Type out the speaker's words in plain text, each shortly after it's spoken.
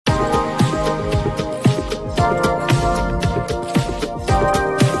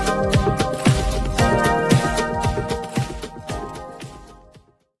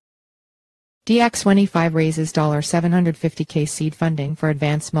DX25 raises $750K seed funding for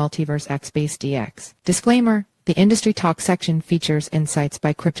advanced MultiversX-Based DEX. Disclaimer: the Industry Talk section features insights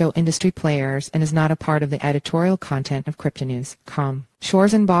by crypto industry players and is not a part of the editorial content of CryptoNews.com.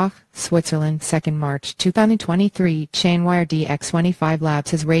 Schwarzenbach, Switzerland, 2nd March 2023. Chainwire DX25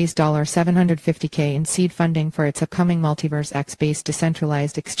 Labs has raised $750K in seed funding for its upcoming MultiversX-based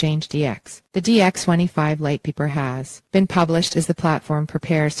decentralized exchange DX. The DX25 litepaper has been published as the platform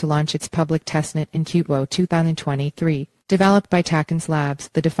prepares to launch its public testnet in Q2 2023. Developed by Tacans Labs,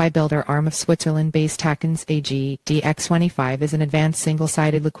 the DeFi builder arm of Switzerland-based Tacans AG, DX25 is an advanced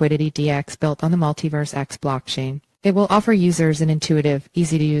single-sided liquidity DX built on the MultiversX blockchain. It will offer users an intuitive,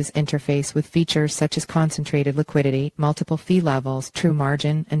 easy-to-use interface with features such as concentrated liquidity, multiple fee levels, true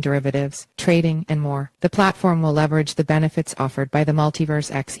margin and derivatives, trading, and more. The platform will leverage the benefits offered by the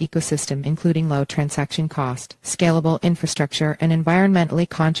MultiversX ecosystem, including low transaction cost, scalable infrastructure, and environmentally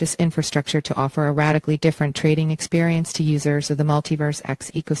conscious infrastructure to offer a radically different trading experience to users of the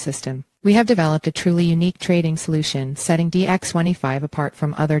MultiversX ecosystem. We have developed a truly unique trading solution, setting DX25 apart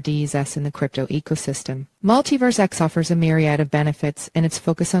from other DEX in the crypto ecosystem. MultiversX offers a myriad of benefits, and its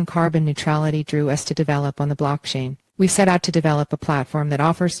focus on carbon neutrality drew us to develop on the blockchain. We set out to develop a platform that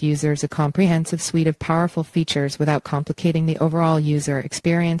offers users a comprehensive suite of powerful features without complicating the overall user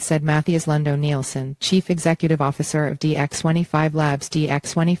experience, said Matthias Lundå-Nielsen, Chief Executive Officer of DX25 Labs.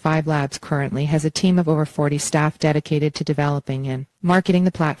 DX25 Labs currently has a team of over 40 staff dedicated to developing and marketing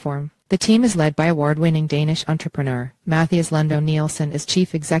the platform. The team is led by award-winning Danish entrepreneur Matthias Lundå-Nielsen as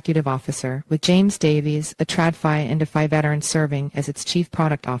Chief Executive Officer, with James Davies, a TradFi and DeFi veteran, serving as its Chief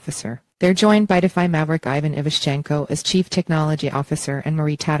Product Officer. They're joined by DeFi maverick Ivan Ivashchenko as Chief Technology Officer and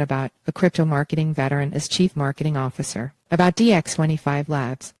Marie Tadabat, a crypto marketing veteran, as Chief Marketing Officer. About DX25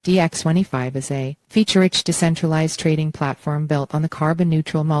 Labs. DX25 is a feature-rich decentralized trading platform built on the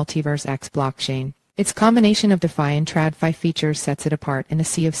carbon-neutral MultiversX blockchain. Its combination of DeFi and TradFi features sets it apart in a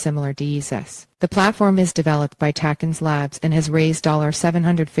sea of similar DEX. The platform is developed by Tacans Labs and has raised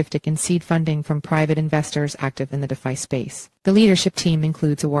 $750K in seed funding from private investors active in the DeFi space. The leadership team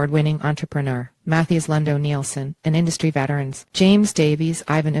includes award-winning entrepreneur Matthias Lundå-Nielsen and industry veterans James Davies,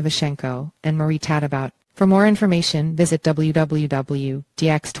 Ivan Ivashchenko, and Marie Tadabat. For more information, visit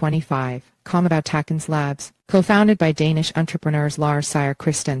www.dx25.com. About Tacans Labs. Co-founded by Danish entrepreneurs Lars Seier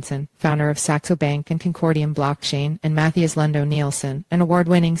Christensen, founder of Saxo Bank and Concordium Blockchain, and Matthias Lundå-Nielsen, an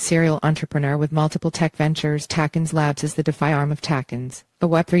award-winning serial entrepreneur with multiple tech ventures. Tacans Labs is the DeFi arm of Tacans, a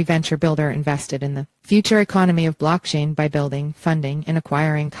Web3 venture builder invested in the future economy of blockchain by building, funding, and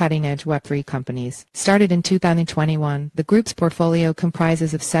acquiring cutting-edge Web3 companies. Started in 2021, the group's portfolio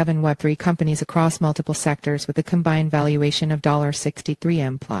comprises of 7 Web3 companies across multiple sectors with a combined valuation of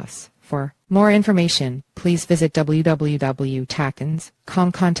 $63M+. For more information, please visit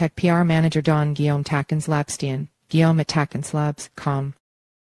www.tacans.com. Contact PR Manager Don Guillaume Tacans Labstian, Guillaume at tacanslabs.com.